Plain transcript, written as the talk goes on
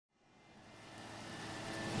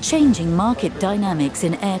Changing market dynamics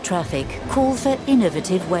in air traffic call for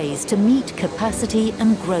innovative ways to meet capacity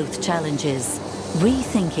and growth challenges.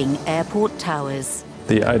 Rethinking airport towers.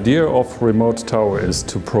 The idea of remote tower is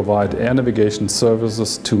to provide air navigation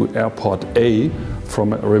services to airport A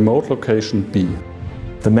from a remote location B.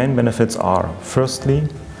 The main benefits are, firstly,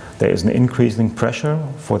 there is an increasing pressure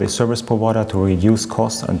for the service provider to reduce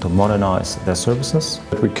costs and to modernize their services.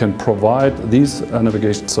 We can provide these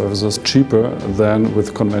navigation services cheaper than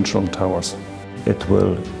with conventional towers. It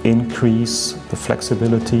will increase the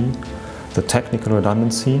flexibility, the technical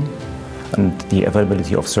redundancy and the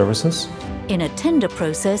availability of services. In a tender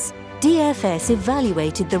process, DFS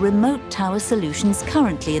evaluated the remote tower solutions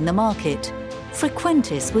currently in the market.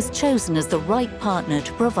 Frequentis was chosen as the right partner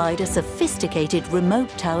to provide a sophisticated remote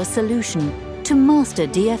tower solution to master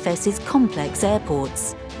DFS's complex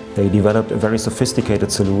airports. They developed a very sophisticated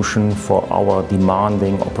solution for our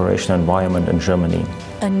demanding operation environment in Germany.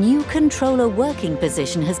 A new controller working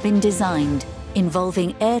position has been designed,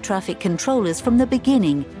 involving air traffic controllers from the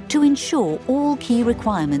beginning to ensure all key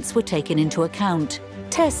requirements were taken into account.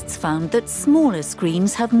 Tests found that smaller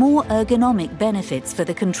screens have more ergonomic benefits for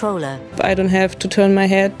the controller. I don't have to turn my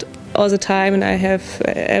head all the time and I have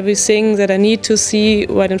everything that I need to see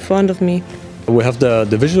right in front of me. We have the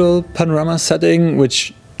visual panorama setting,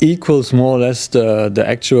 which equals more or less the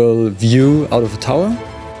actual view out of a tower.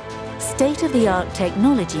 State-of-the-art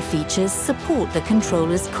technology features support the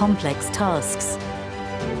controller's complex tasks.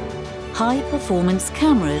 High-performance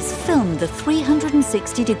cameras film the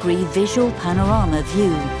 360-degree visual panorama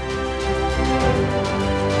view.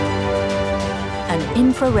 An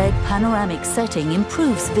infrared panoramic setting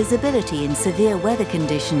improves visibility in severe weather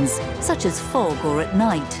conditions, such as fog or at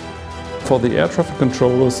night. For the air traffic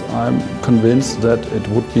controllers, I'm convinced that it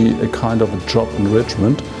would be a kind of a job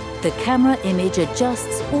enrichment. The camera image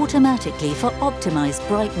adjusts automatically for optimized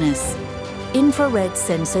brightness. Infrared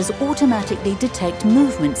sensors automatically detect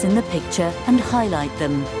movements in the picture and highlight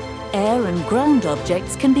them. Air and ground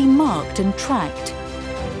objects can be marked and tracked.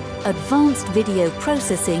 Advanced video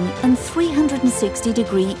processing and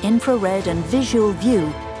 360-degree infrared and visual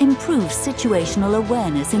view improve situational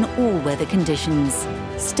awareness in all weather conditions.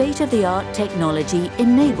 State-of-the-art technology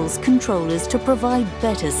enables controllers to provide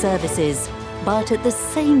better services, but at the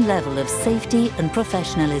same level of safety and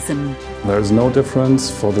professionalism. There is no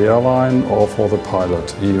difference for the airline or for the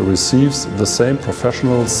pilot. He receives the same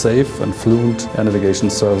professional, safe and fluent air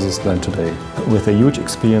navigation services than today. With a huge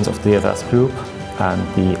experience of the DFS Group and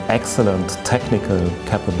the excellent technical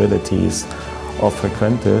capabilities of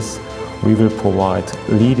Frequentis, we will provide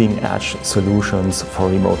leading-edge solutions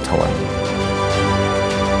for remote towing.